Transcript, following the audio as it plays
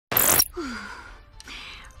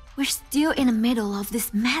We're still in the middle of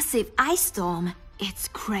this massive ice storm. It's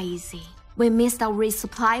crazy. We missed our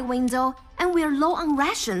resupply window and we're low on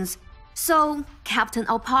rations. So, Captain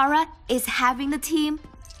Opara is having the team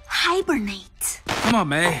hibernate. Come on,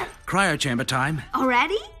 May. Cryo chamber time.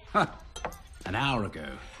 Already? An hour ago.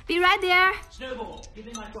 Be right there. Snowball, give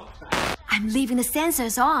me my box back. I'm leaving the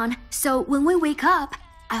sensors on, so when we wake up,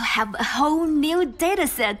 I'll have a whole new data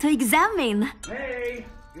set to examine. Hey,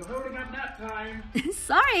 you're holding up nap time.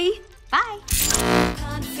 Sorry. Bye.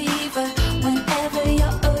 Fever whenever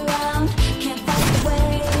you're around. Can't find a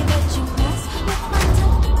way, but you mess with my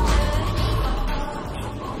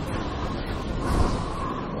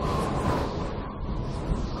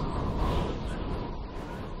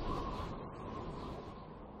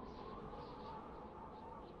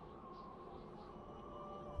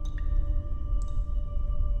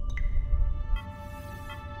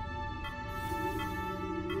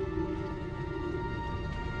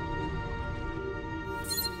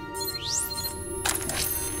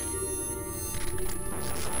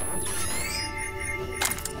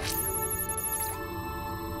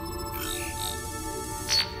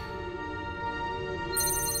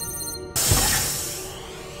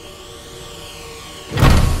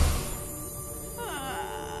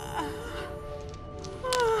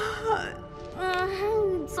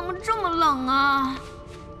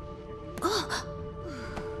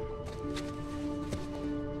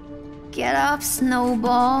Get up,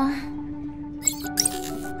 Snowball.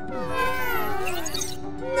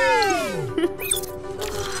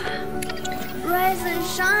 Rise and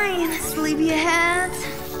shine, sleepyhead.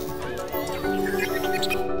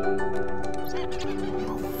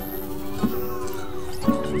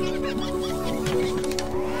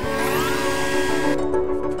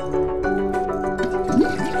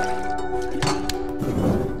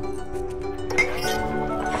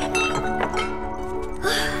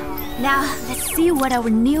 Now, let's see what our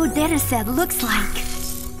new dataset looks like.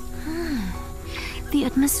 The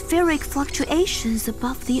atmospheric fluctuations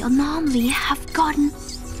above the anomaly have gotten...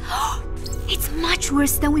 It's much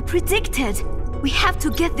worse than we predicted. We have to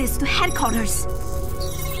get this to headquarters.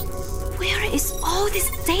 Where is all this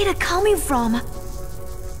data coming from?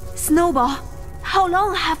 Snowball, how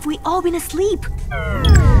long have we all been asleep?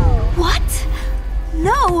 What?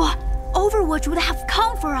 No! Overwatch would have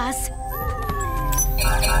come for us.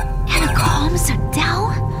 And the comms are down?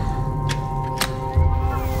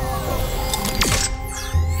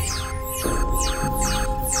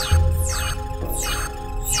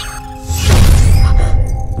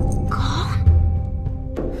 Gone?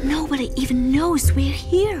 Nobody even knows we're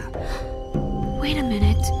here. Wait a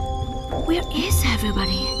minute. Where is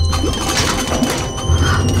everybody?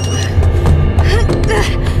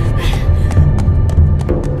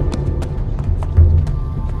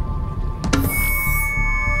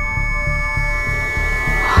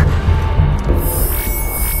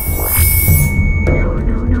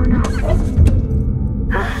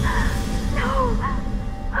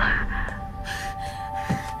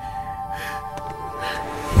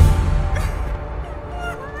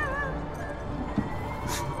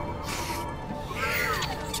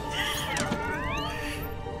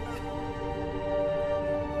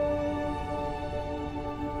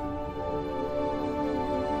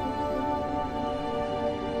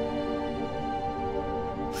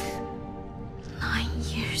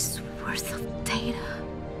 Worth of data.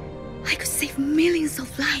 I could save millions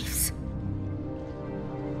of lives.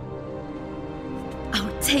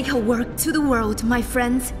 I'll take our work to the world, my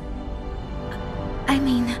friends. I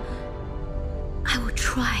mean, I will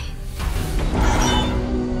try.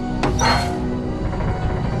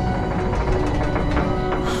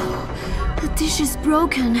 The dish is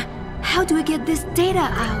broken. How do I get this data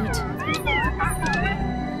out?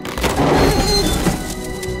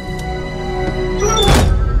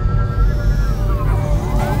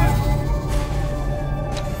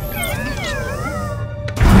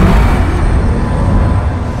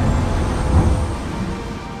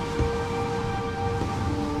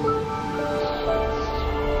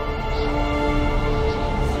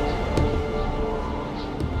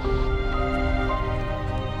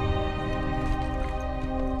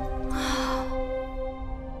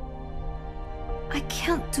 I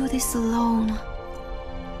can't do this alone.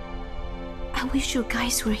 I wish you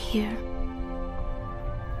guys were here.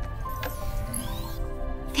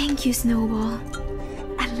 Thank you, Snowball.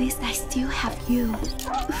 At least I still have you.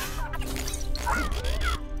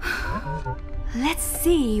 Let's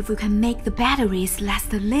see if we can make the batteries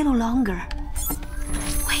last a little longer.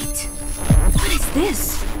 Wait, what is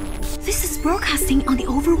this? This is broadcasting on the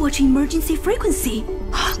Overwatch emergency frequency.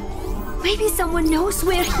 Maybe someone knows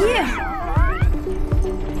we're here.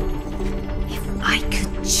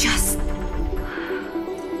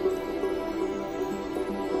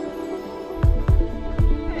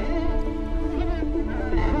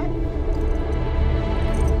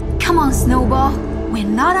 on, Snowball. We're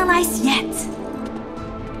not on ice yet.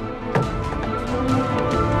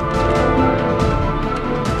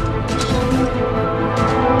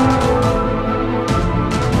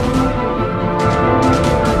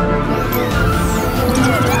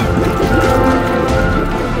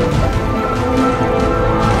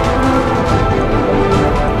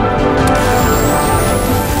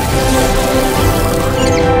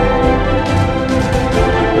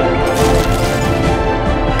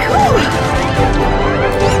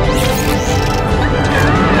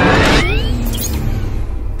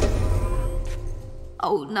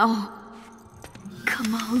 Oh no.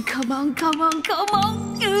 Come on, come on, come on, come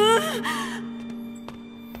on.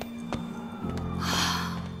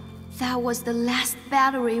 That was the last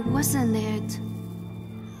battery, wasn't it?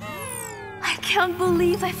 I can't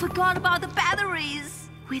believe I forgot about the batteries.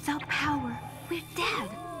 Without power, we're dead.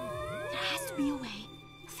 There has to be a way.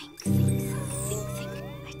 Think.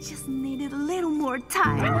 I just needed a little more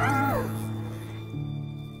time.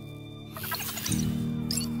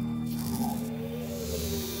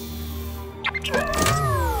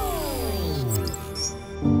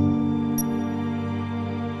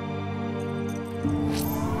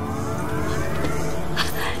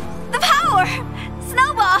 The power!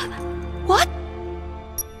 Snowball! What?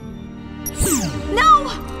 No!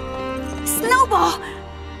 Snowball!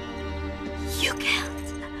 You can't.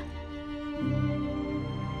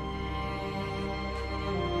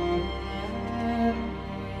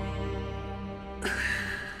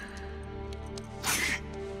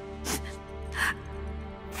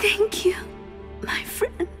 Thank you, my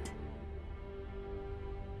friend.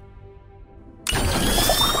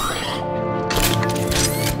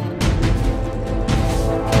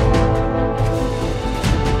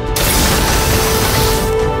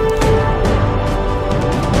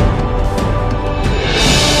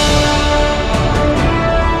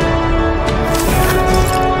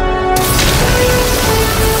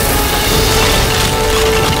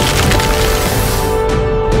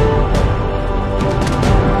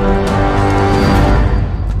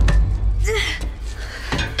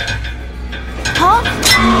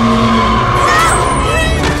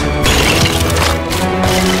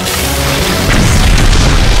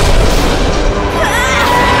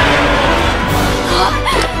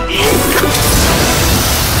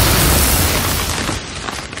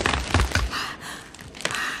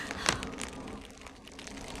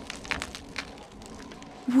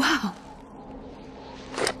 Wow.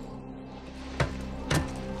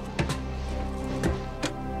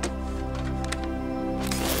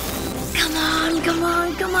 Come on.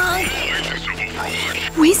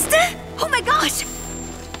 Winston? Oh my gosh!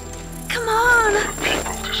 Come on!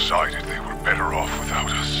 People decided they were better off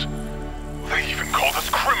without us. They even called us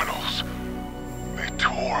criminals. They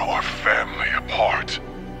tore our family apart.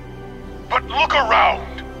 But look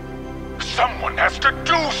around! Someone has to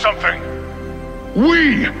do something!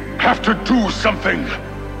 We have to do something!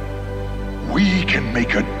 We can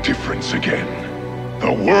make a difference again.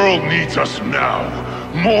 The world needs us now,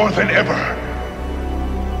 more than ever.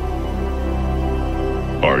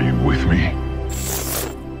 Are you with me?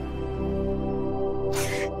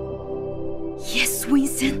 Yes,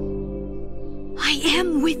 Winston. I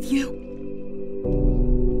am with you.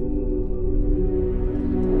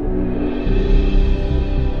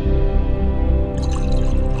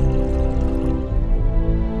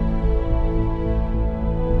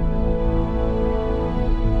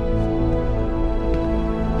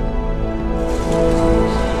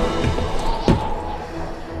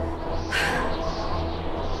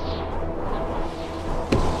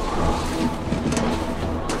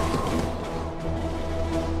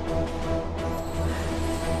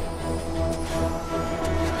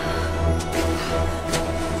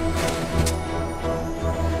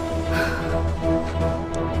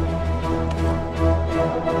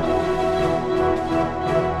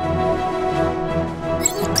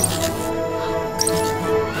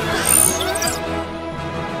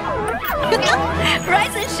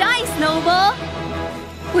 Rise and shine, Snowball!